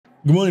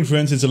Good morning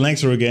friends, it's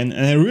Alexor again,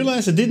 and I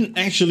realized I didn't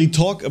actually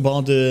talk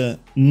about the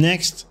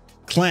next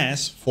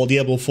class for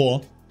Diablo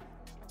 4.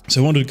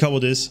 So I wanted to cover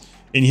this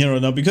in here right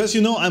now, because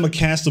you know I'm a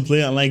caster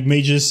player. I like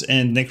mages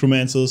and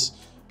necromancers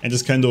and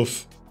just kind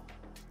of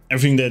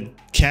everything that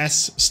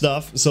casts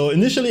stuff. So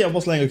initially I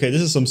was like, okay,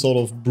 this is some sort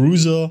of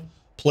bruiser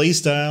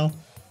playstyle,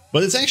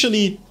 but it's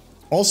actually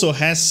also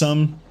has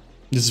some,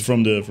 this is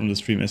from the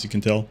stream as you can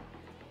tell,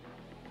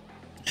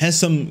 has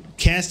some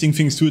casting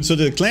things to it. So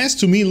the class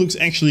to me looks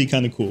actually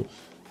kind of cool.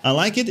 I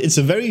like it. It's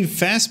a very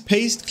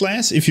fast-paced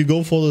class if you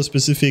go for the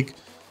specific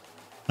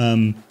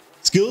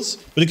skills,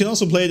 but you can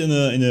also play it in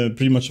a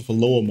pretty much of a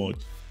lower mode.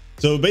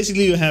 So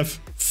basically you have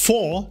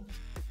four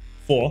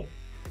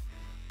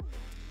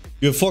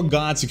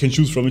guards you can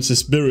choose from. It's the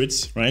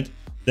spirits, right,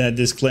 that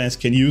this class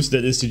can use.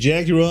 That is the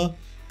Jaguar,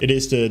 it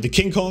is the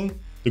King Kong,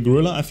 the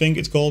Gorilla I think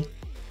it's called,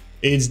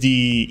 it's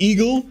the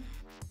Eagle,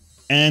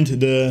 and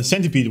the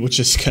Centipede, which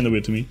is kind of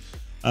weird to me.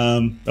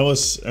 That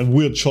was a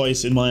weird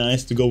choice in my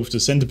eyes to go with the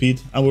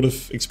Centipede. I would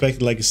have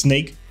expected like a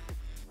snake.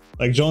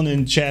 Like John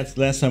in chat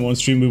last time on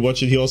stream we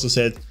watched it, he also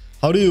said,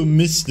 how do you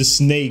miss the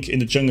snake in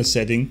the jungle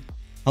setting?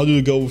 How do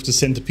you go with the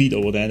Centipede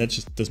over there? That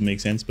just doesn't make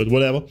sense, but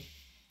whatever.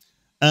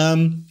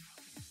 So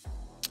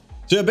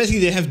yeah,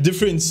 basically they have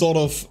different sort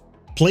of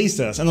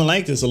playstyles, and I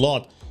like this a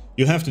lot.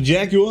 You have the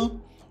Jaguar,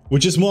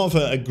 which is more of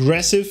an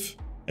aggressive,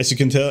 as you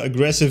can tell,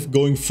 aggressive,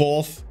 going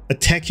forth,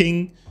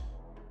 attacking,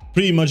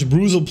 pretty much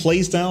bruiser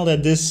playstyle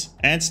that this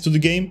adds to the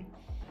game.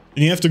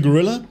 And you have the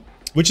Gorilla,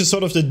 which is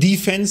sort of the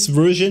defense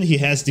version. He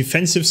has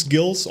defensive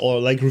skills or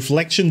like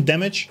reflection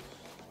damage,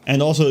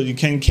 and also you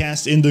can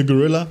cast in the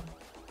Gorilla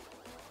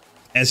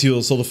as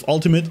your sort of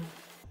ultimate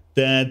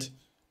that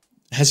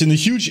has a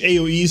huge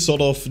AoE,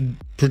 sort of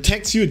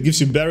protects you, it gives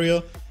you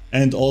barrier,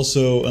 and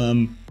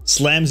also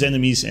slams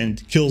enemies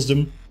and kills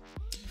them.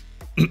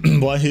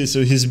 While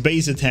his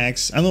base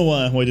attacks, I don't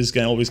know why this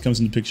guy always comes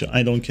in the picture,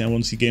 I don't care, I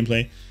want to see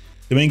gameplay.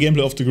 The main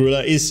gameplay of the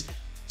Gorilla is,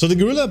 so the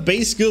Gorilla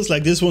base skills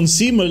like this one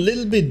seem a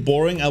little bit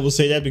boring, I will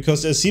say that,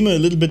 because they seem a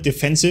little bit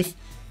defensive.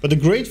 But the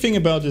great thing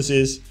about this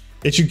is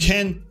that you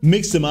can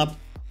mix them up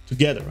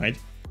together, right?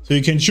 So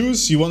you can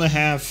choose, you want to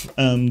have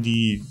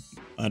the,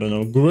 I don't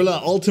know,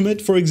 Gorilla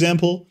ultimate for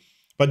example,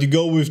 but you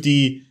go with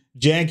the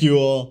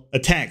Jaguar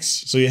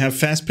attacks. So you have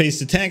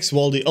fast-paced attacks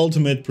while the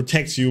ultimate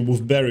protects you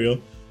with barrier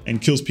and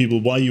kills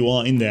people while you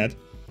are in that.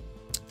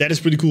 That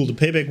is pretty cool. The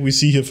payback we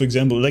see here, for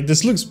example, like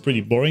this looks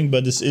pretty boring,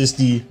 but this is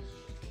the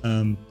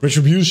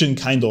retribution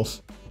kind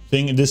of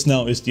thing. And this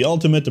now is the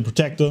ultimate, the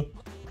protector.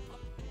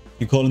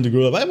 You call in the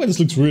Gorilla. By the way, this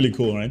looks really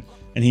cool, right?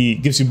 And he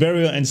gives you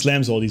barrier and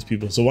slams all these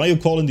people. So while you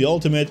call in the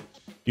ultimate,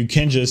 you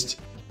can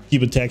just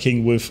keep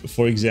attacking with,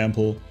 for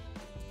example,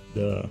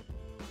 the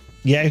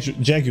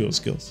Jaguar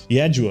skills.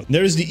 Jaguar.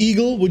 There is the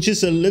Eagle, which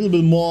is a little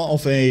bit more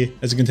of a,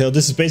 as you can tell,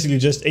 this is basically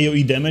just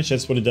AoE damage.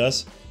 That's what it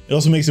does. It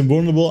also makes him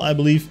vulnerable, I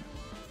believe.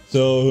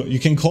 So you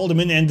can call them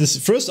in, and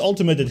this first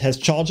ultimate, it has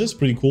charges,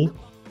 pretty cool.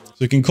 So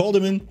you can call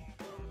them in,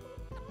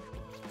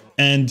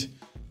 and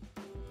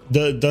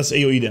does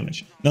AoE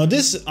damage. Now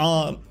this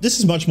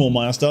is much more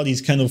my style.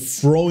 These kind of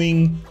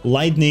throwing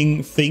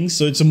lightning things.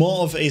 So it's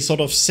more of a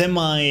sort of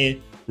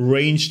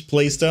semi-ranged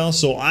playstyle.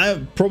 So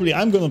I'm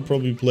gonna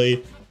probably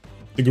play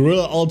the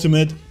Gorilla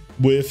ultimate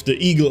with the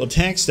Eagle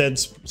attacks.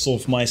 That's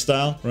sort of my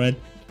style, right?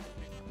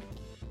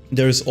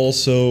 There's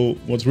also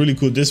what's really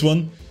cool. This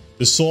one,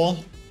 the Saw,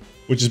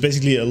 which is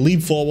basically a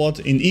leap forward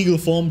in Eagle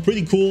form.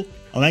 Pretty cool.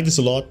 I like this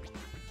a lot.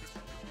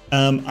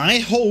 I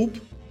hope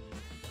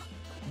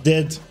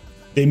that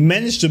they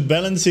managed to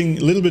balancing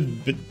a little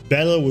bit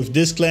better with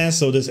this class,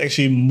 so there's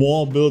actually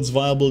more builds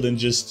viable than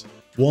just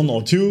one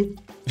or two,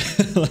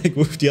 like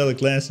with the other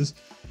classes.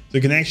 So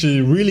you can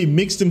actually really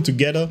mix them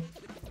together.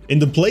 In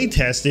the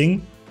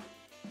playtesting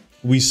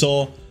we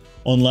saw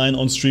online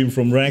on stream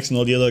from Rex and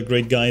all the other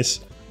great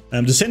guys,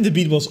 the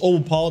Centipede was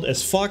overpowered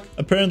as fuck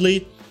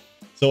apparently.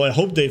 So I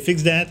hope they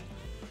fix that.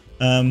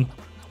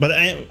 But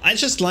I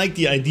just like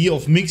the idea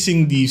of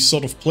mixing these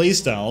sort of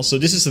playstyles. So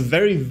this is a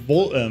very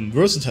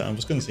versatile, I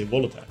was going to say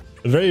volatile,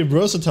 a very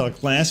versatile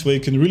class where you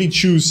can really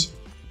choose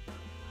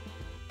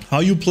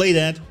how you play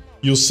that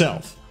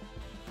yourself.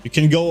 You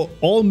can go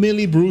all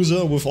melee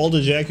bruiser with all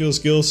the Jaguar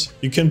skills.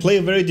 You can play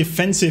a very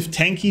defensive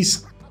tanky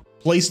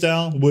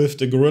playstyle with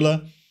the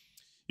Gorilla.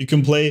 You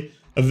can play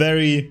a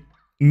very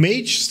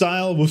mage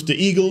style with the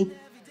Eagle.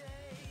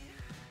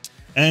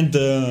 And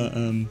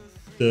the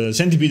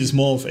Centipede is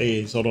more of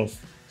a sort of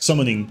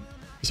summoning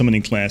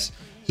class.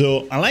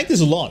 So I like this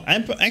a lot. I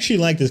actually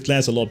like this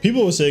class a lot.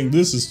 People were saying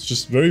this is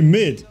just very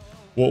mid.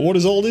 What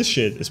is all this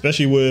shit?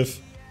 Especially with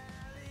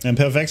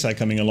Perfexi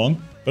coming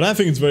along. But I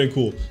think it's very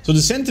cool. So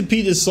the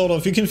Centipede is sort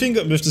of, you can think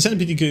of, with the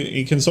Centipede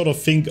you can sort of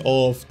think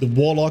of the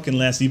Warlock in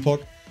Last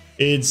Epoch.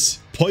 It's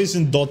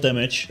poison dot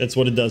damage. That's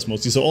what it does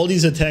mostly. So all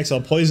these attacks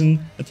are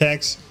poison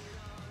attacks.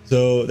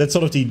 So that's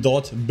sort of the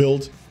dot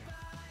build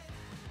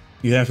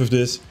you have with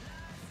this.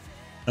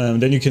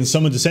 Then you can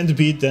summon the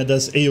Centipede that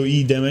does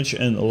AoE damage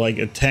and like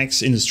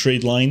attacks in a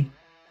straight line.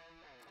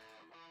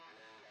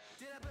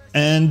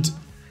 And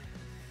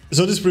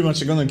So this is pretty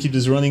much, I'm gonna keep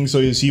this running so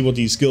you see what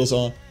these skills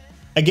are.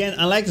 Again,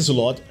 I like this a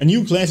lot. A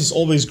new class is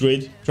always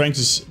great, trying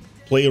to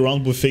play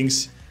around with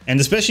things. And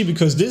especially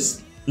because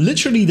this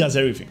literally does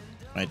everything,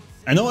 right?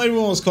 I know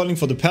everyone was calling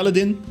for the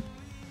Paladin.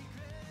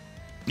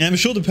 And I'm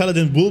sure the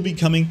Paladin will be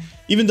coming,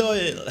 even though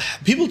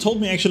people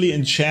told me actually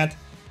in chat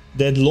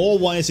that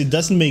lore-wise it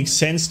doesn't make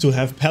sense to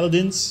have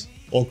Paladins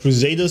or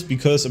Crusaders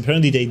because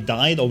apparently they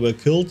died or were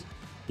killed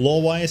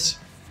lore-wise.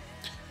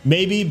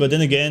 Maybe, but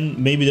then again,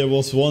 maybe there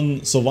was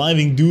one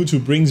surviving dude who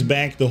brings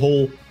back the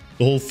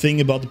whole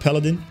thing about the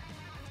Paladin.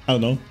 I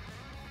don't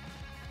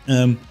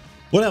know.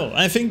 Whatever.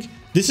 I think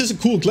this is a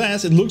cool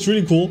class. It looks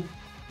really cool.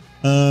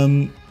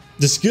 The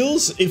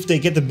skills, if they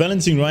get the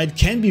balancing right,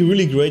 can be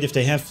really great if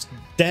they have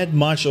that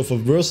much of a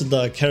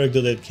versatile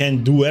character that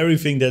can do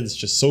everything. That is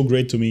just so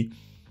great to me.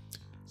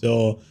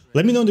 So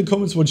let me know in the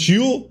comments what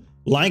you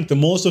like the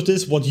most of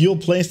this, what your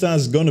playstyle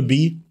is gonna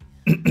be.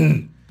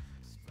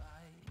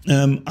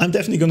 I'm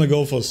definitely gonna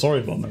go for, sorry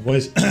about my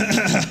voice.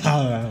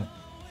 I'm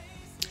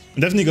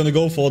definitely gonna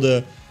go for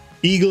the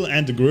Eagle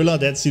and the Gorilla.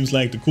 That seems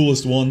like the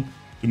coolest one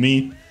to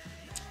me.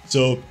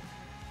 So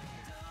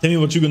tell me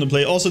what you're gonna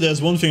play. Also,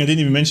 there's one thing I didn't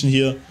even mention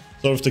here,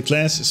 sort of the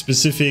class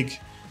specific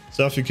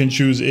stuff you can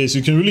choose is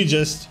you can really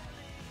just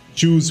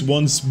choose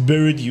one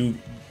spirit you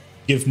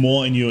give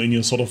more in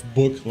your sort of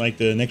book, like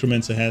the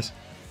Necromancer has.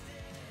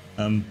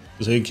 So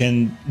you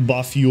can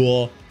buff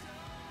your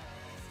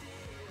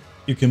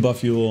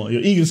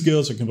Eagle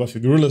skills, you can buff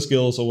your Gorilla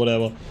skills or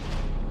whatever.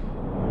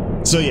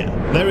 So yeah,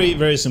 very,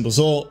 very simple.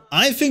 So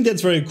I think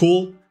that's very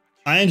cool.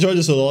 I enjoy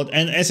this a lot,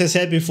 and as I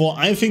said before,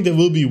 I think there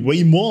will be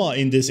way more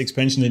in this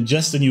expansion than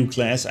just a new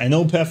class. I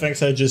know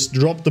Perfexa just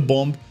dropped the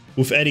bomb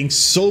with adding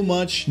so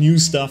much new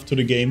stuff to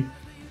the game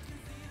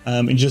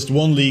in just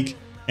one league,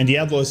 and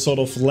Diablo is sort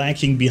of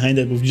lacking behind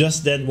it with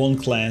just that one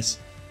class.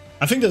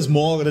 I think there's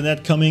more than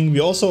that coming.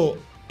 We also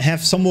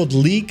have somewhat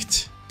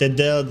leaked that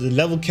the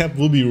level cap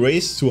will be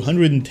raised to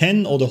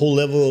 110, or the whole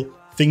level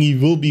thingy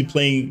will be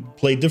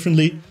played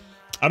differently.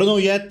 I don't know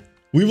yet.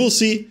 We will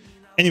see.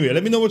 Anyway,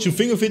 let me know what you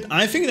think of it.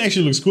 I think it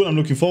actually looks cool. I'm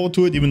looking forward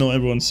to it, even though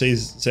everyone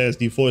says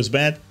D4 is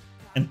bad.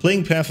 And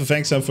playing Path of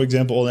Exile, for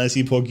example, or Last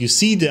Epoch, you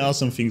see there are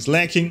some things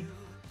lacking.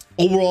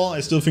 Overall,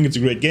 I still think it's a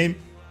great game.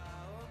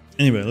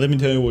 Anyway, let me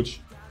tell you what.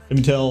 Let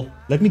me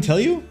tell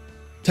you?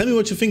 Tell me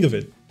what you think of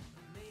it.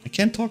 I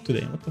can't talk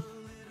today. What the?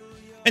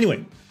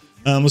 Anyway,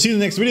 we'll see you in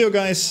the next video,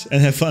 guys,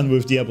 and have fun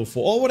with Diablo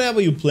 4 or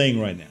whatever you're playing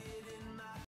right now.